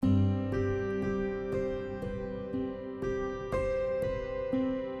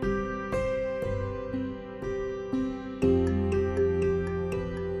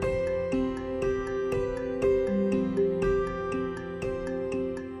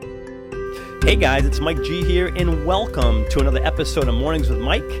Hey guys, it's Mike G here, and welcome to another episode of Mornings with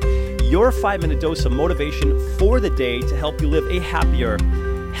Mike, your 5-minute dose of motivation for the day to help you live a happier,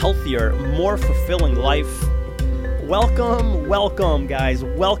 healthier, more fulfilling life. Welcome guys.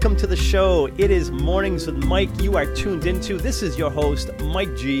 Welcome to the show. It is Mornings with Mike you are tuned into. This is your host,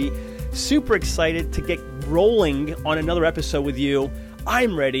 Mike G. Super excited to get rolling on another episode with you.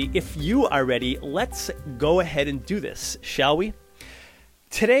 I'm ready. If you are ready, let's go ahead and do this, shall we?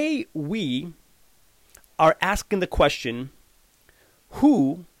 Today, we are asking the question,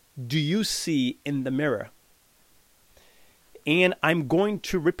 who do you see in the mirror? And I'm going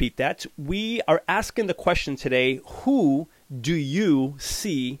to repeat that. We are asking the question today, who do you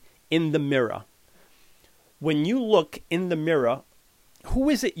see in the mirror? When you look in the mirror, who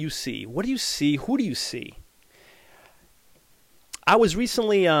is it you see? What do you see? Who do you see? I was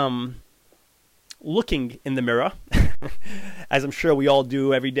recently looking in the mirror, as I'm sure we all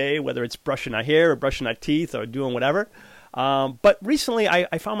do every day, whether it's brushing our hair or brushing our teeth or doing whatever. But recently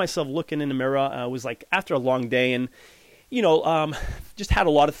I found myself looking in the mirror. It was like after a long day and, just had a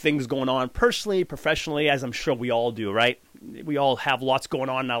lot of things going on personally, professionally, as I'm sure we all do, right? We all have lots going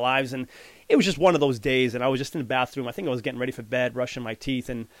on in our lives. And it was just one of those days. And I was just in the bathroom. I think I was getting ready for bed, brushing my teeth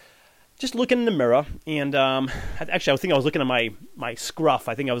and just looking in the mirror. And actually, I was looking at my scruff.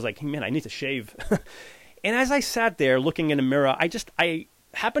 I think I was like, man, I need to shave. And as I sat there looking in the mirror, I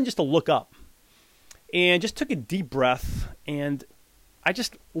happened just to look up and just took a deep breath, and I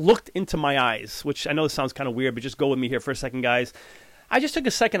just looked into my eyes, which I know this sounds kind of weird, but just go with me here for a second, guys. I just took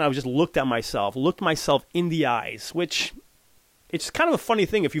a second, I just looked myself in the eyes, which it's kind of a funny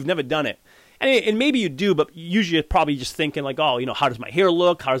thing if you've never done it. And maybe you do, but usually you're probably just thinking like, oh, how does my hair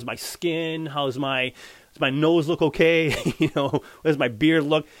look? How does my skin? Does my nose look okay? What does my beard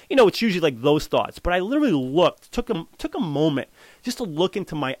look? It's usually like those thoughts. But I literally looked, took a moment just to look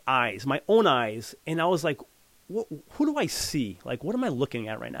into my eyes, my own eyes, and I was like, who do I see? Like, what am I looking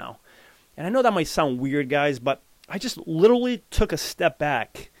at right now? And I know that might sound weird, guys, but I just literally took a step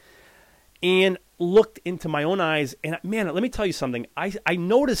back and looked into my own eyes. And man, let me tell you something. I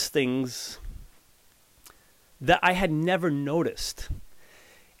noticed things that I had never noticed.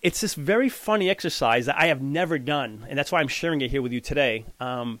 It's this very funny exercise that I have never done, and that's why I'm sharing it here with you today.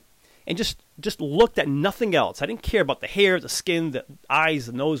 And just looked at nothing else. I didn't care about the hair, the skin, the eyes,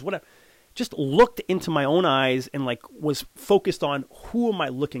 the nose, whatever. Just looked into my own eyes and was focused on who am I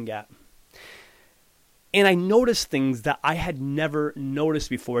looking at. And I noticed things that I had never noticed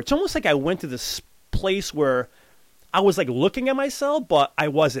before. It's almost like I went to this place where I was looking at myself, but I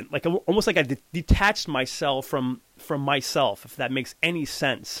wasn't. Almost like I detached myself from myself, if that makes any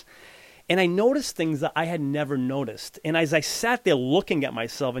sense. And I noticed things that I had never noticed. And as I sat there looking at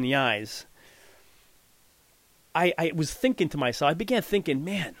myself in the eyes, I was thinking to myself, I began thinking,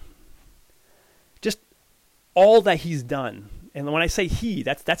 man, just all that he's done. And when I say he,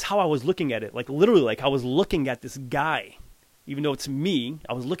 that's how I was looking at it. Literally, I was looking at this guy. Even though it's me,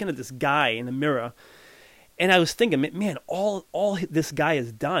 I was looking at this guy in the mirror. And I was thinking, man, all this guy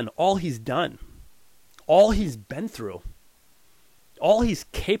has done, all he's done, all he's been through, all he's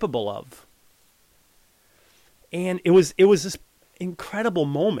capable of. And it was this incredible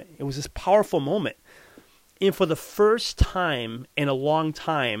moment. It was this powerful moment. And for the first time in a long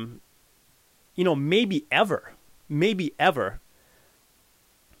time, maybe ever,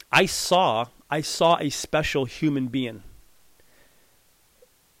 I saw a special human being.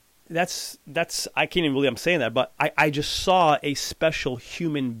 That's I can't even believe I'm saying that, but I just saw a special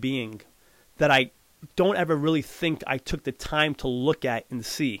human being that I don't ever really think I took the time to look at and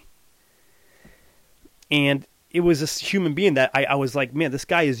see. And it was this human being that I was like, man, this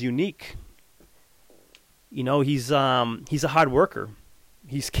guy is unique. He's a hard worker.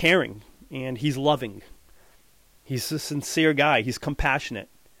 He's caring and he's loving. He's a sincere guy. He's compassionate.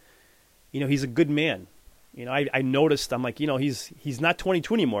 He's a good man. I noticed, I'm like, he's not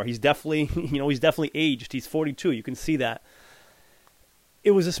 22 anymore. He's definitely, he's definitely aged. He's 42. You can see that.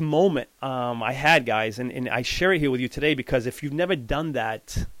 It was this moment I had, guys, and I share it here with you today because if you've never done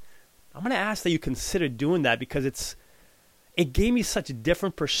that, I'm going to ask that you consider doing that because it gave me such a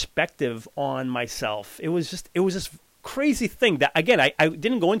different perspective on myself. It was this crazy thing that, again, I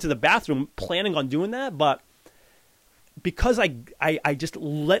didn't go into the bathroom planning on doing that, but because I just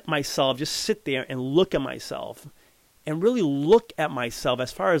let myself just sit there and look at myself and really look at myself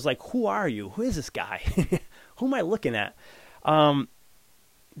as far as who are you? Who is this guy? Who am I looking at?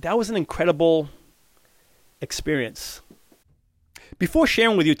 That was an incredible experience. Before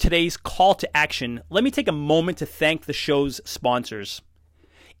sharing with you today's call to action, let me take a moment to thank the show's sponsors.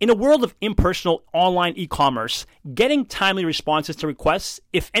 In a world of impersonal online e-commerce, getting timely responses to requests,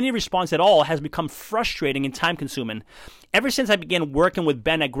 if any response at all, has become frustrating and time-consuming. Ever since I began working with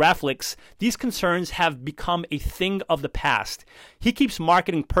Ben at Graflix, these concerns have become a thing of the past. He keeps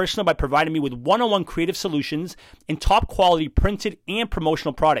marketing personal by providing me with one-on-one creative solutions and top-quality printed and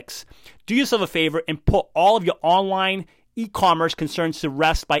promotional products. Do yourself a favor and put all of your online e-commerce concerns to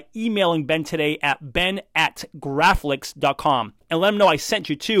rest by emailing Ben today at ben@graflix.com and let him know I sent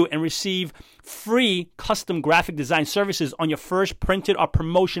you too, and receive free custom graphic design services on your first printed or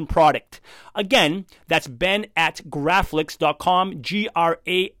promotion product. Again, that's ben@graflix.com,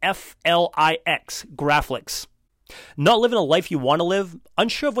 Graflix, Graflix. Not living a life you want to live?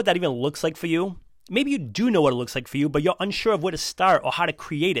 Unsure of what that even looks like for you? Maybe you do know what it looks like for you, but you're unsure of where to start or how to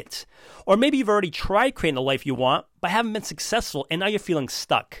create it. Or maybe you've already tried creating the life you want, but haven't been successful, and now you're feeling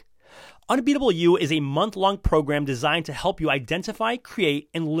stuck. Unbeatable You is a month-long program designed to help you identify, create,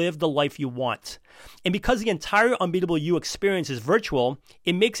 and live the life you want. And because the entire Unbeatable You experience is virtual,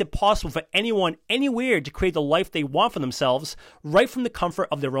 it makes it possible for anyone, anywhere, to create the life they want for themselves, right from the comfort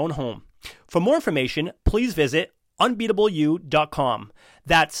of their own home. For more information, please visit unbeatableu.com.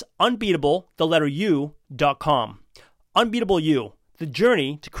 That's unbeatable, the letter U.com. Unbeatable You, the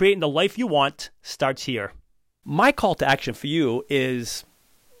journey to creating the life you want starts here. My call to action for you is,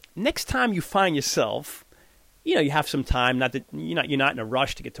 next time you find yourself, you have some time, not that you're not in a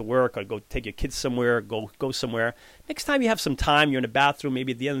rush to get to work or go take your kids somewhere, go somewhere. Next time you have some time, you're in the bathroom,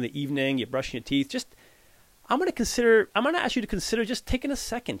 maybe at the end of the evening, you're brushing your teeth, I'm going to ask you to consider just taking a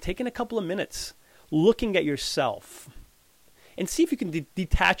second, taking a couple of minutes, looking at yourself, and see if you can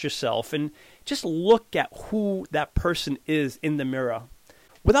detach yourself and just look at who that person is in the mirror,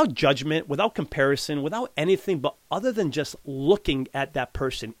 without judgment, without comparison, without anything, but other than just looking at that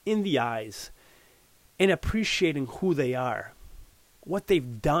person in the eyes and appreciating who they are, what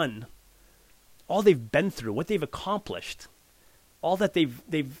they've done, all they've been through, what they've accomplished, all that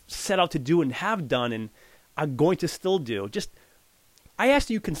they've set out to do and have done and are going to still do. I ask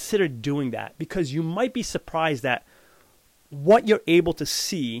that you consider doing that, because you might be surprised at what you're able to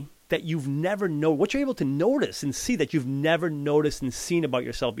see that you've never known, what you're able to notice and see that you've never noticed and seen about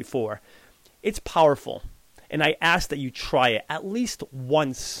yourself before. It's powerful, and I ask that you try it at least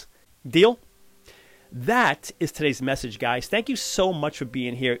once. Deal? That is today's message, guys. Thank you so much for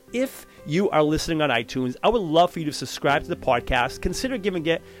being here. If you are listening on iTunes, I would love for you to subscribe to the podcast. Consider giving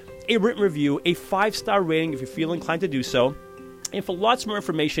it a written review, a 5-star rating if you feel inclined to do so. And for lots more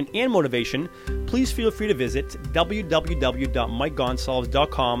information and motivation, please feel free to visit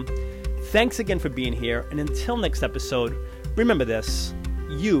www.mikegonsalves.com. Thanks again for being here, and until next episode, remember this: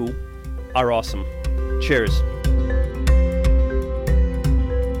 you are awesome. Cheers.